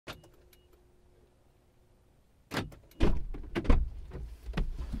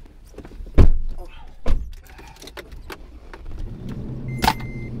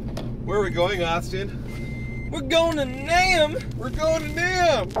are we going, Austin? We're going to Namm! We're going to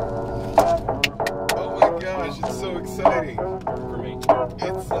Namm! Oh my gosh, it's so exciting. For me.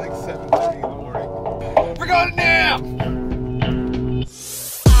 It's like 7:30 in the morning. We're going to Namm!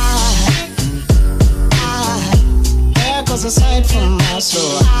 There goes a sight from my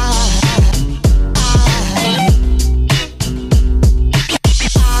soul.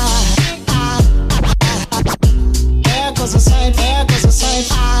 There goes a sight, there goes a sight.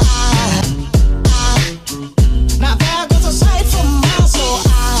 Now there goes a sight from my soul.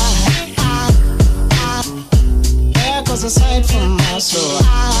 There goes a sight from my soul.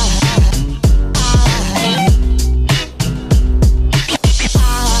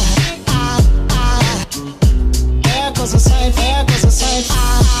 There goes a sight, there goes a sight.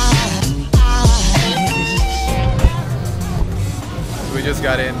 We just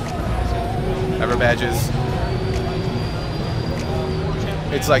got in. Have our badges.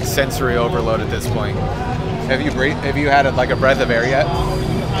 It's like sensory overload at this point. Have you had like a breath of air yet?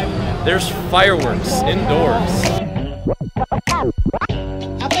 There's fireworks indoors.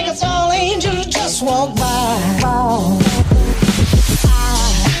 I think it's all angels just walk by.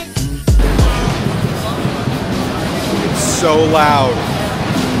 It's so loud.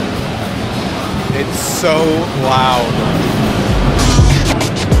 It's so loud.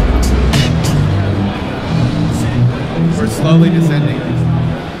 We're slowly descending.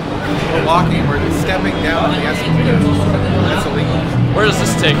 We're walking, we're stepping down the escalator. That's illegal. Where does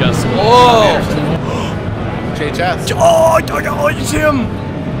this take us? Oh! JHS. Oh, it's him!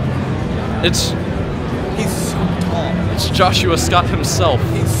 He's so tall. It's Joshua Scott himself.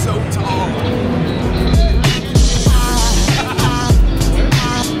 He's so tall.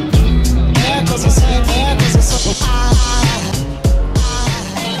 There goes a sight, there goes a sight.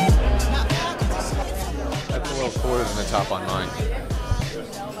 That's a little cooler than the top on mine.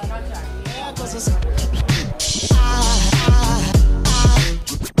 There goes a sight.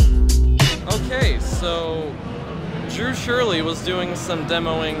 Okay, so Drew Shirley was doing some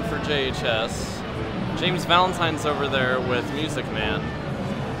demoing for JHS. James Valentine's over there with Music Man.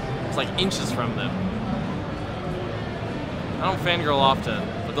 It's like inches from them. I don't fangirl often,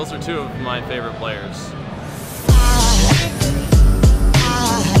 but those are two of my favorite players.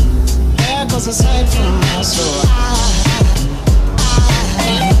 There goes a sight from my soul.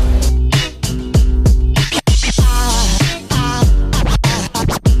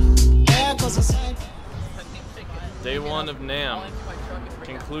 There goes a sight. Day one of Namm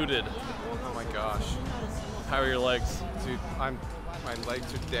concluded. Oh my gosh. How are your legs? Dude, my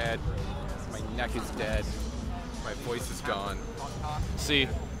legs are dead. My neck is dead. My voice is gone. See,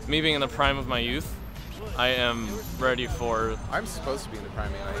 me being in the prime of my youth, I am ready for... I'm supposed to be in the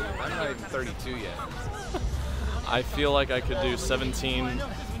prime of my youth. I'm not even 32 yet. I feel like I could do 17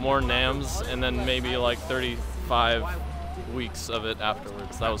 more Namms and then maybe like 35 weeks of it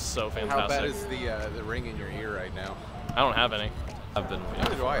afterwards. That was so fantastic. How bad is the ring in your ear right now? I don't have any. I've been...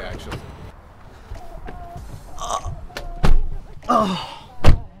 Neither do I, actually. Oh.